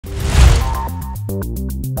Welcome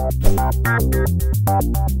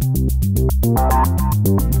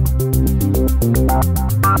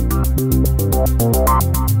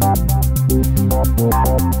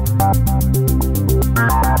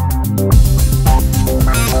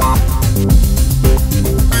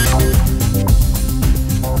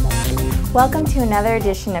to another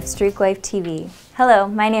edition of Streakwave TV. Hello,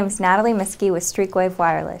 my name is Natalie Miskey with Streakwave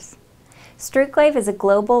Wireless. Streakwave is a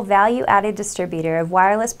global value-added distributor of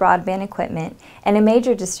wireless broadband equipment and a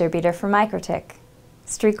major distributor for MikroTik.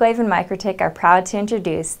 Streakwave and MikroTik are proud to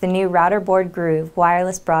introduce the new RouterBOARD Groove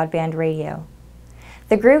wireless broadband radio.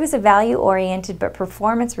 The Groove is a value-oriented but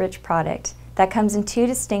performance-rich product that comes in two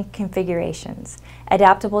distinct configurations,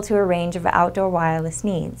 adaptable to a range of outdoor wireless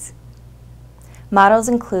needs. Models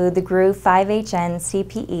include the Groove A-5Hn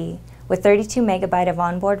CPE with 32 MB of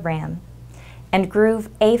onboard RAM and Groove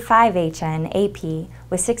A-5Hn AP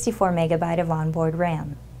with 64 MB of onboard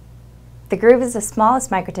RAM. The Groove is the smallest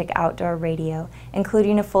MikroTik outdoor radio,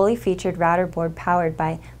 including a fully featured router board powered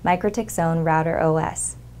by MikroTik's own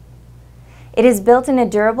RouterOS. It is built in a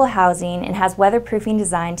durable housing and has weatherproofing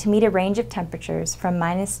designed to meet a range of temperatures from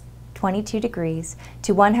 -22 degrees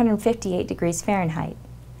to 158 degrees Fahrenheit.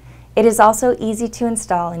 It is also easy to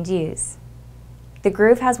install and use. The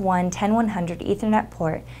Groove has one 10100 Ethernet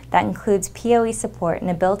port that includes PoE support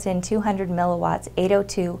and a built-in 200 mW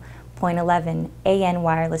 802.11 AN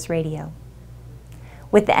wireless radio.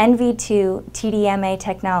 With the NV2 TDMA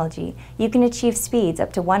technology, you can achieve speeds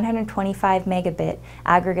up to 125 megabit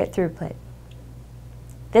aggregate throughput.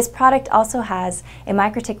 This product also has a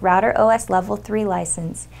MikroTik RouterOS Level 3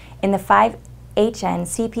 license in the A-5Hn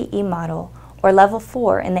CPE model or Level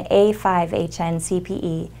 4 in the A-5Hn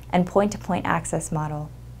CPE and point-to-point access model.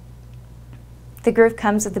 The Groove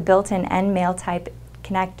comes with a built-in N-mail type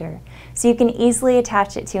connector, so you can easily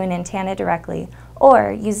attach it to an antenna directly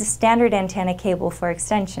or use a standard antenna cable for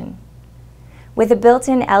extension. With a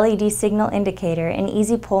built-in LED signal indicator and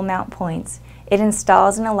easy pole mount points, it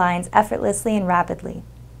installs and aligns effortlessly and rapidly.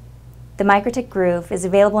 The MikroTik Groove is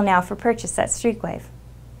available now for purchase at Streakwave.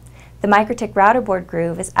 The MikroTik RouterBOARD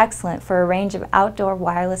Groove is excellent for a range of outdoor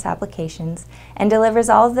wireless applications and delivers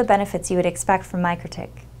all of the benefits you would expect from MikroTik.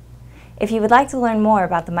 If you would like to learn more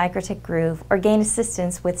about the MikroTik Groove or gain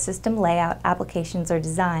assistance with system layout, applications, or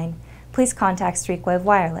design, please contact Streakwave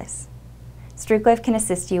Wireless. Streakwave can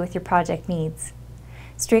assist you with your project needs.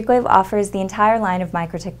 Streakwave offers the entire line of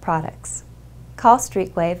MikroTik products. Call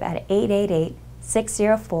Streakwave at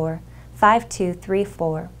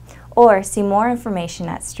 888-604-5234 or see more information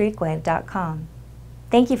at streakwave.com.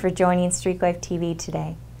 Thank you for joining Streakwave TV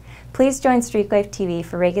today. Please join Streakwave TV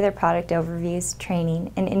for regular product overviews,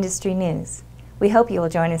 training, and industry news. We hope you will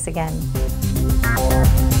join us again.